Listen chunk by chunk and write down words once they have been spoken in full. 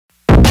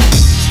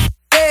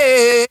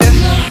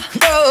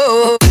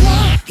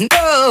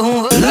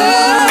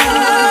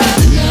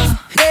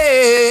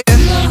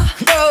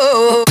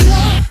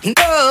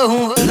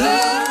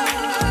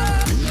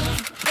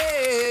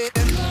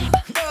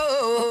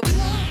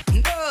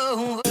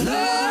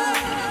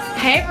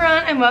Hey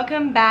everyone, and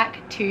welcome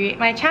back to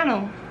my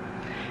channel.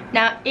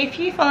 Now if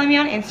you follow me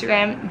on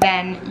Instagram,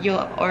 then you'll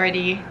have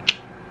already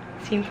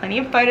seen plenty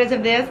of photos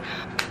of this,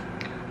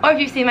 or if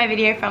you've seen my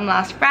video from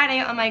last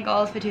Friday on my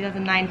goals for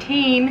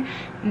 2019,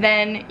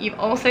 then you've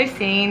also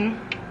seen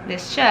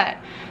this shirt.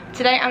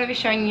 Today I'm going to be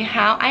showing you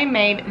how I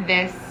made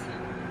this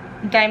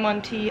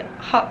Diamante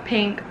hot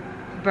pink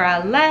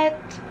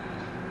bralette.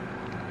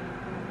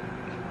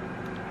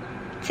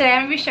 Today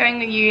I'm going to be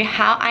showing you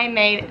how I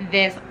made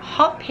this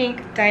hot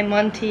pink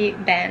Diamante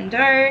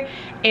bandeau.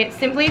 It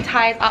simply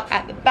ties up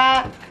at the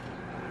back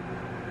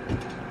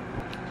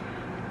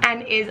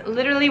and is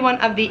literally one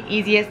of the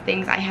easiest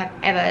things I have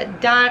ever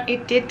done.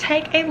 It did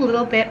take a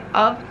little bit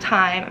of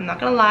time, I'm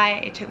not gonna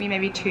lie. It took me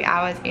maybe 2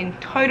 hours in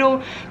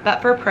total,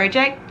 but for a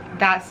project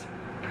that's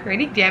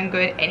pretty damn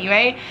good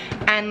anyway.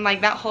 And like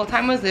that whole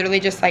time was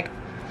literally just like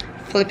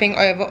flipping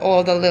over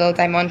all the little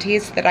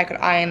diamantes so that I could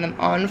iron them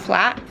on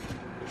flat.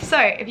 So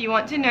if you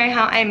want to know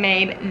how I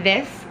made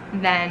this,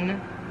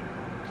 then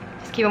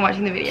just keep on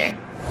watching the video.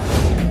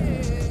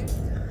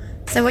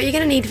 So what you're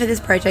going to need for this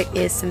project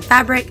is some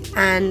fabric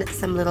and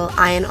some little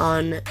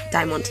iron-on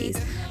diamantes.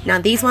 Now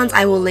these ones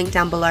I will link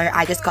down below.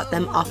 I just got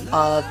them off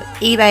of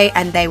eBay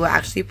and they were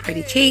actually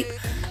pretty cheap.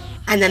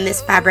 And then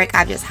this fabric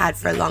I've just had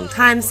for a long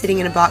time sitting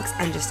in a box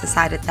and just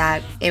decided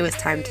that it was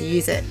time to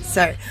use it.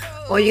 So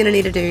all you're going to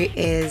need to do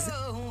is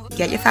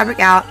get your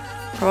fabric out,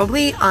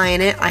 probably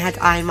iron it. I had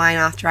to iron mine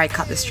after I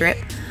cut the strip,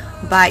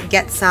 but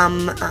get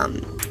some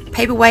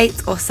paper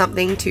weights or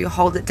something to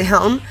hold it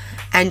down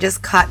and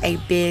just cut a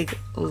big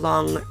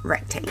long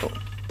rectangle.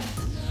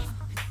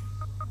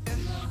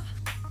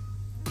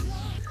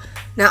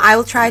 Now I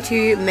will try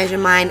to measure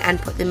mine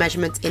and put the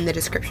measurements in the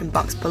description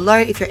box below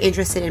if you're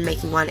interested in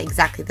making one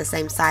exactly the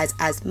same size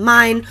as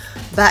mine.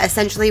 But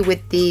essentially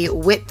with the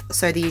width,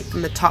 so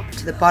from the top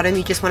to the bottom,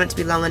 you just want it to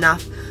be long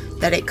enough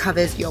that it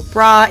covers your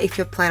bra if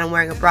you plan on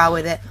wearing a bra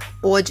with it,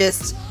 or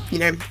just, you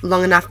know,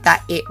 long enough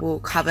that it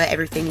will cover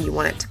everything you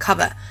want it to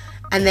cover.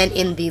 And then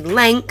in the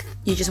length,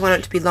 you just want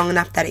it to be long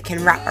enough that it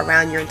can wrap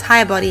around your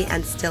entire body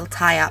and still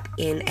tie up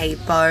in a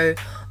bow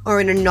or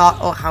in a knot,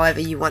 or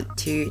however you want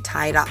to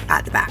tie it up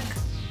at the back.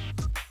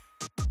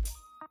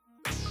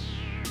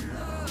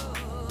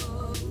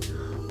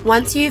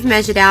 Once you've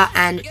measured out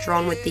and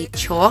drawn with the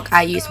chalk,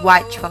 I use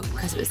white chalk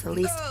because it was the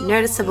least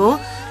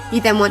noticeable, you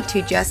then want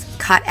to just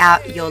cut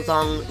out your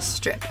long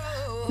strip,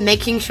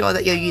 making sure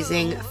that you're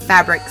using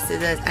fabric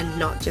scissors and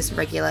not just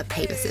regular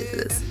paper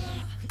scissors.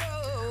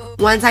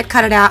 Once I'd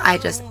cut it out, I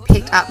just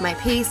picked up my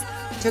piece,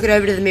 took it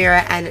over to the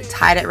mirror and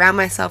tied it around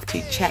myself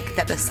to check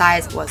that the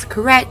size was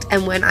correct.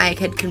 And when I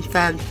had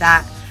confirmed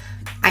that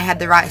I had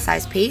the right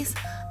size piece,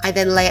 I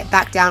then lay it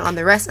back down on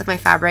the rest of my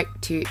fabric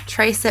to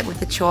trace it with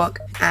the chalk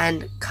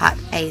and cut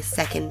a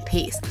second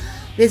piece.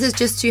 This is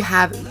just to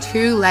have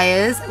 2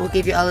 layers. It will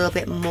give you a little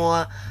bit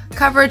more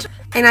coverage,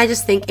 and I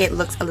just think it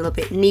looks a little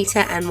bit neater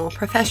and more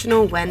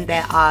professional when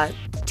there are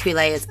 2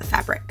 layers of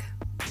fabric.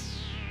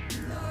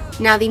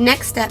 Now the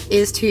next step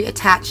is to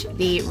attach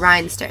the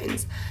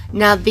rhinestones.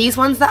 Now these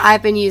ones that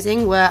I've been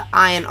using were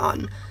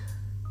iron-on,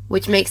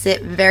 which makes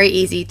it very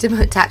easy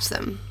to attach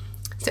them.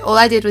 So all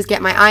I did was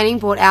get my ironing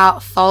board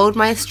out, fold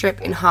my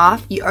strip in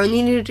half. You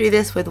only need to do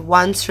this with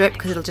one strip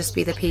because it'll just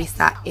be the piece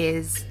that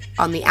is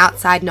on the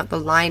outside, not the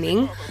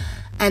lining.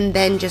 And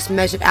then just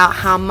measured out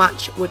how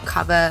much would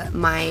cover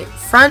my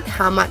front,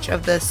 how much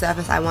of the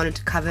surface I wanted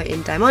to cover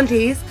in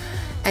diamantes,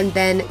 and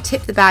then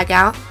tip the bag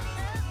out.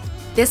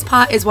 This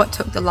part is what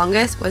took the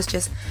longest, was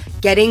just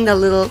getting the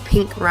little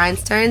pink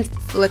rhinestones,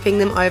 flipping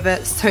them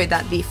over so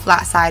that the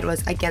flat side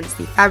was against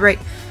the fabric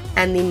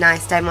and the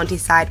nice diamante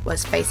side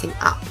was facing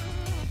up.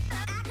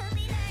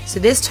 So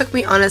this took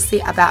me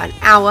honestly about an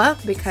hour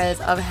because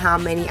of how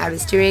many I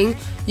was doing.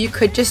 You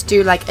could just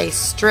do like a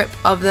strip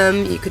of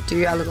them, you could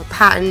do a little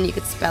pattern, you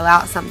could spell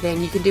out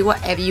something, you can do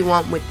whatever you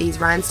want with these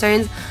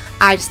rhinestones.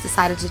 I just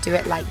decided to do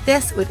it like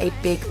this with a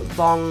big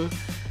long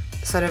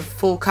sort of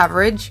full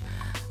coverage.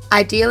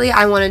 Ideally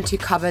I wanted to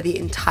cover the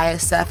entire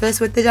surface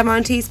with the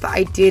diamantes, but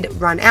I did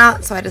run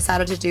out, so I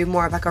decided to do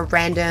more of like a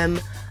random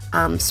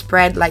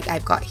spread like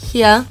I've got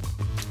here,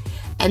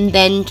 and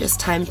then just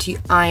time to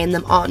iron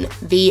them on.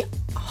 The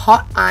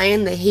hot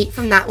iron, the heat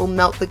from that will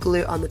melt the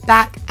glue on the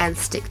back and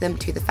stick them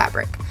to the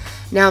fabric.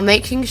 Now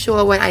making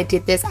sure when I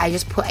did this, I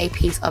just put a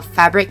piece of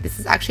fabric, this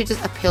is actually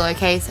just a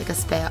pillowcase, like a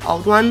spare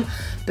old one,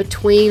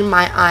 between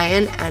my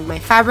iron and my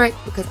fabric,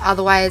 because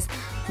otherwise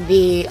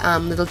the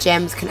little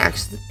gems can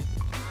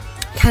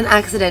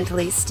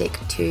accidentally stick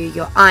to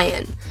your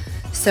iron.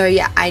 So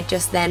yeah, I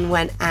just then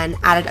went and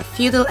added a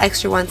few little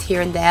extra ones here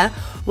and there.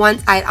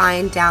 Once I'd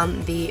ironed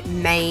down the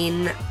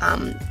main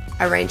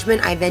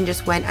arrangement, I then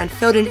just went and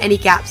filled in any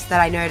gaps that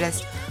I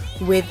noticed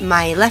with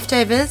my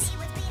leftovers,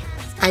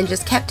 and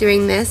just kept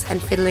doing this and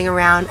fiddling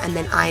around and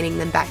then ironing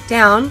them back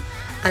down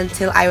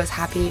until I was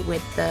happy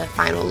with the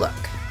final look.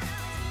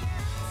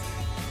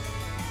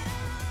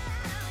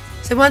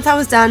 So once I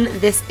was done,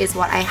 this is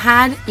what I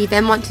had. You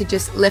then want to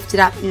just lift it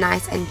up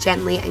nice and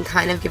gently and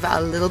kind of give it a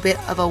little bit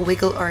of a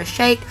wiggle or a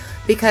shake,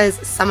 because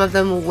some of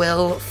them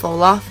will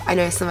fall off. I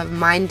know some of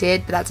mine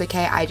did, but that's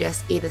okay. I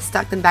just either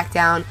stuck them back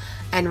down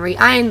and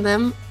re-ironed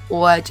them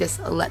or just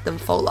let them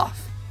fall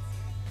off.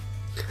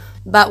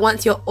 But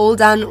once you're all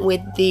done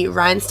with the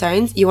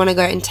rhinestones, you want to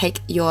go and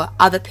take your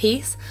other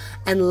piece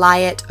and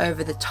lie it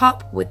over the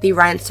top with the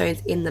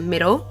rhinestones in the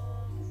middle.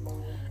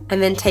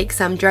 And then take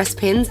some dress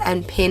pins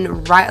and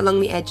pin right along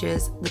the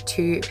edges the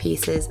two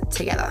pieces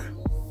together.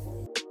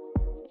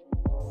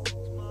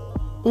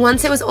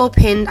 Once it was all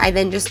pinned, I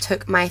then just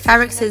took my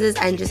fabric scissors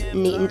and just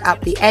neatened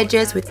up the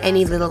edges with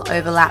any little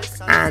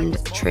overlaps and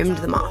trimmed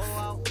them off.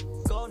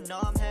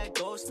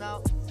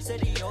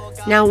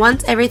 Now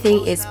once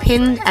everything is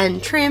pinned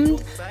and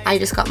trimmed, I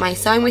just got my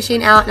sewing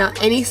machine out. Now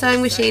any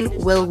sewing machine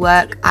will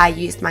work. I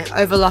used my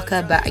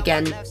overlocker, but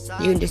again,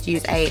 you can just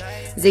use a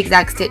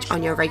zigzag stitch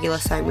on your regular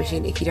sewing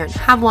machine if you don't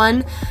have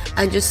one,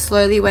 and just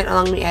slowly went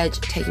along the edge,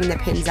 taking the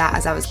pins out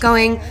as I was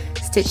going,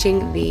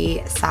 stitching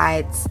the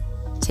sides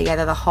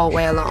together the whole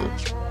way along.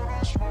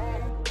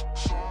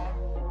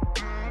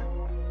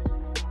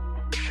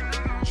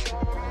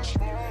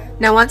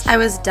 Now once I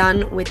was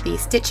done with the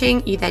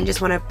stitching, you then just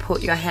want to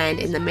put your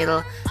hand in the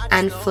middle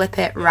and flip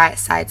it right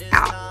sides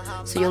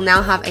out. So you'll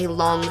now have a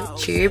long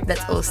tube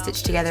that's all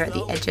stitched together at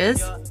the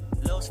edges,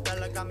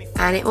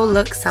 and it will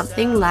look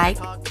something like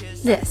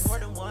this.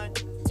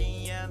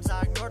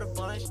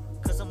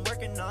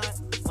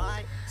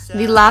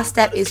 The last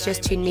step is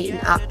just to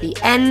neaten up the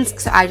ends,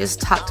 so I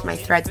just tucked my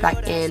threads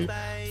back in,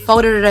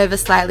 folded it over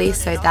slightly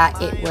so that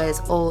it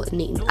was all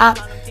neatened up,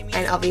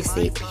 and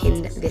obviously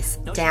pinned this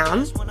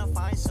down.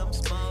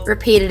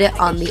 Repeated it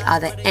on the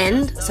other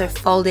end, so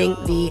folding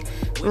the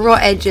raw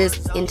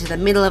edges into the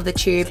middle of the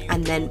tube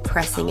and then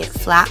pressing it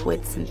flat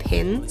with some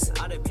pins.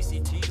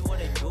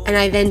 And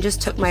I then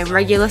just took my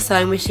regular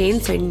sewing machine,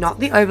 so not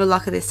the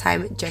overlocker this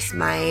time, just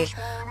my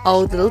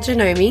old little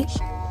Janome,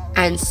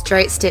 and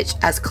straight stitched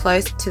as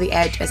close to the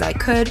edge as I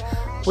could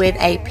with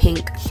a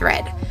pink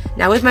thread.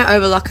 Now with my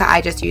overlocker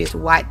I just used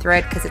white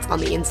thread because it's on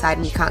the inside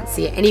and you can't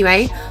see it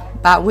anyway,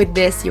 but with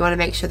this you want to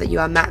make sure that you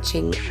are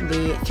matching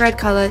the thread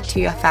color to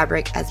your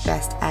fabric as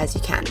best as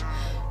you can,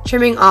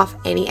 trimming off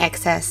any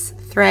excess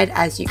thread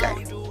as you go.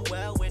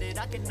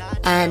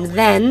 And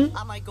then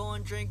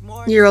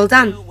you're all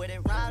done.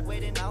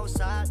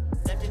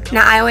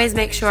 Now I always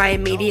make sure I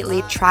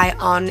immediately try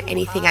on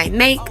anything I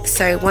make,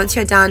 so once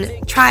you're done,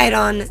 try it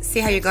on, see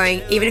how you're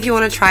going. Even if you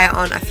want to try it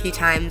on a few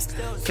times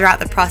throughout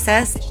the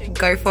process,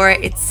 go for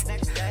it.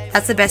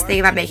 That's the best thing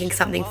about making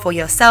something for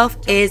yourself,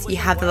 is you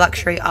have the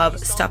luxury of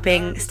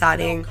stopping,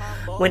 starting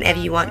whenever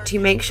you want to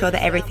make sure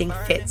that everything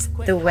fits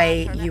the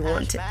way you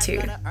want it to.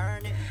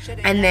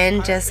 And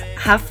then just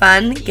have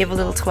fun, give a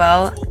little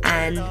twirl,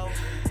 and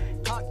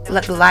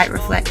let the light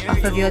reflect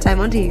off of your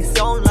diamantes.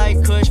 Don't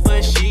like Kush,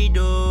 but she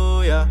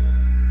do, yeah.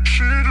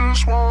 She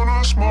just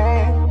wanna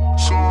smoke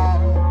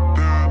something.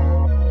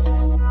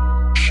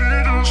 She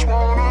just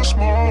wanna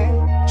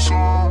smoke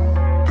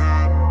something.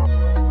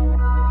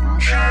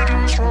 She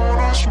just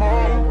wanna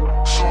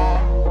smoke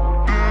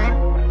something.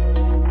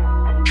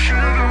 She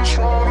just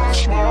wanna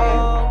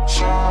smoke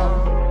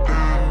something.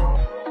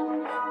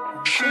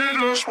 She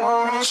just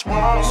wanna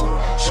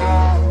smoke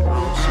something.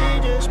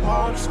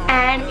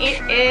 And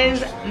it is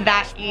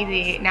that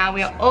easy. Now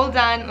we are all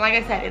done. Like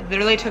I said, it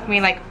literally took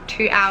me like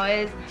 2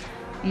 hours,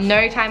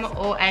 no time at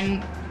all,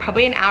 and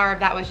probably an hour of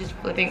that was just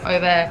flipping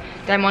over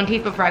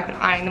diamantes before I could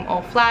iron them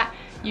all flat.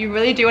 You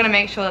really do want to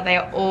make sure that they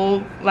are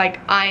all like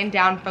ironed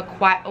down for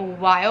quite a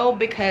while,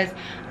 because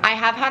I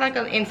have had like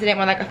an incident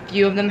where like a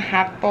few of them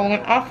have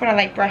fallen off when I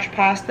like brush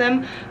past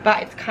them,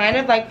 but it's kind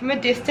of like from a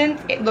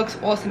distance it looks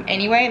awesome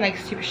anyway, like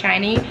super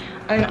shiny,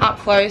 and then up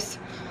close,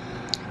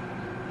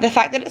 the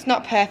fact that it's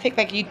not perfect,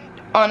 like you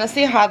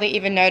honestly hardly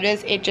even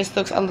notice. It just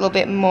looks a little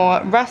bit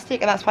more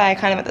rustic, and that's why I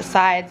kind of at the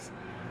sides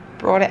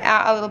brought it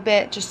out a little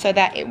bit, just so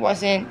that it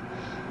wasn't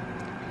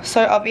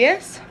so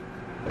obvious.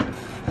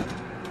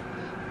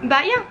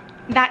 But yeah,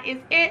 that is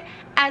it.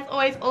 As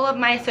always, all of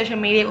my social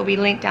media will be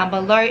linked down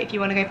below if you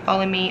want to go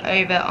follow me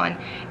over on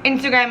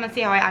Instagram and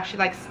see how I actually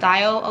like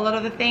style a lot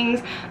of the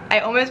things. I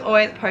almost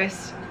always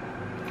post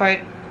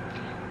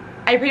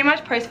I pretty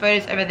much post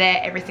photos over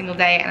there every single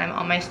day, and I'm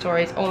on my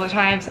stories all the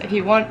time. So if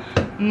you want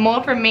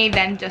more from me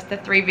than just the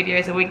 3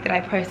 videos a week that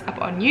I post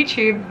up on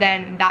YouTube,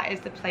 then that is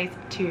the place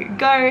to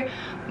go.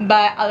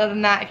 But other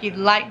than that, if you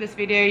like this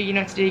video, you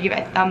know what to do, give it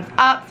a thumbs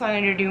up so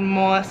I'm going to do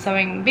more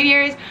sewing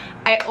videos.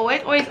 I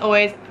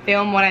always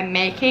film what I'm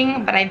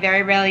making, but I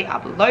very rarely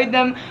upload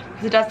them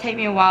because it does take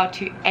me a while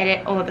to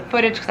edit all of the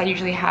footage, because I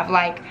usually have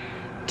like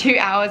 2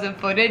 hours of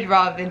footage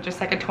rather than just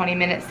like a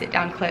 20-minute sit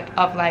down clip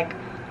of like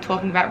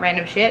talking about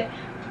random shit.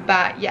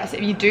 But yes,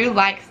 if you do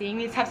like seeing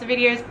these types of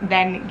videos,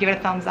 then give it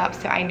a thumbs up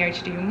so I know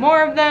to do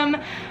more of them.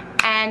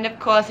 And of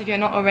course, if you're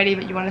not already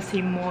but you want to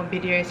see more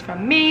videos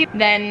from me,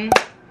 then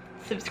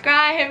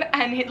subscribe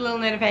and hit the little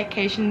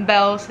notification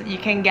bell so that you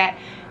can get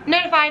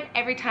notified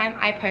every time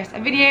I post a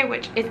video,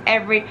 which is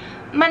every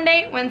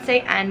Monday,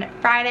 Wednesday, and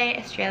Friday,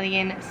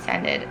 Australian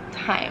Standard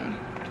Time.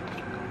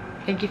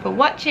 Thank you for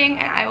watching,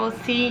 and I will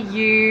see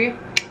you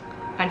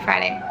on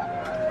Friday.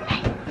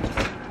 Bye.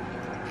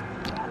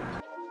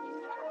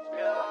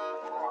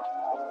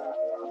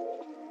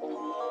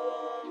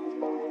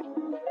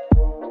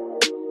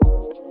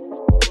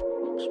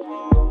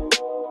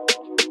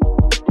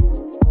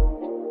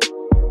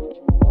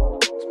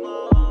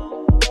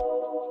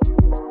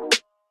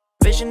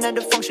 Vision and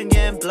the function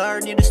getting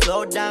blurred, need to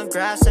slow down,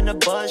 grass and the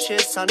buzz,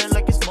 shit sounding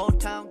like it's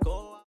Motown.